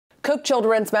Cook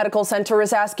Children's Medical Center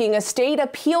is asking a state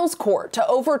appeals court to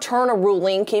overturn a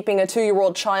ruling keeping a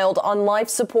 2-year-old child on life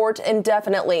support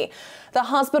indefinitely. The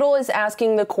hospital is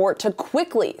asking the court to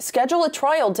quickly schedule a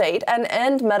trial date and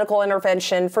end medical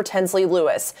intervention for Tinslee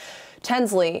Lewis.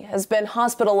 Tinslee has been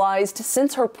hospitalized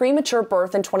since her premature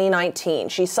birth in 2019.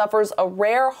 She suffers a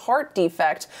rare heart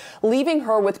defect, leaving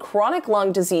her with chronic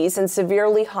lung disease and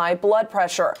severely high blood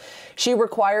pressure. She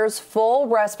requires full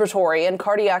respiratory and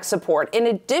cardiac support, in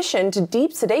addition to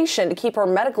deep sedation to keep her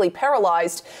medically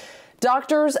paralyzed.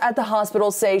 Doctors at the hospital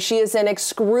say she is in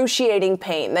excruciating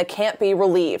pain that can't be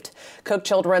relieved. Cook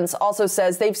Children's also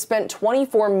says they've spent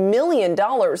 $24 million in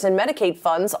Medicaid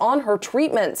funds on her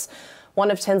treatments. One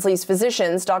of Tinslee's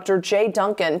physicians, Dr. J.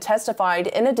 Duncan, testified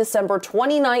in a December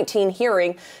 2019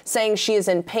 hearing, saying she is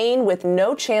in pain with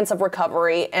no chance of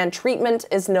recovery and treatment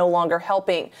is no longer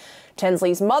helping.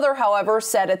 Tinslee's mother, however,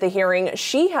 said at the hearing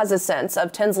she has a sense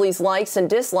of Tinslee's likes and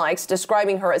dislikes,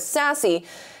 describing her as sassy,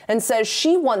 and says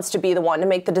she wants to be the one to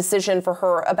make the decision for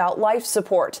her about life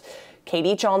support.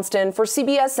 Katie Johnston for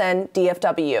CBSN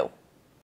DFW.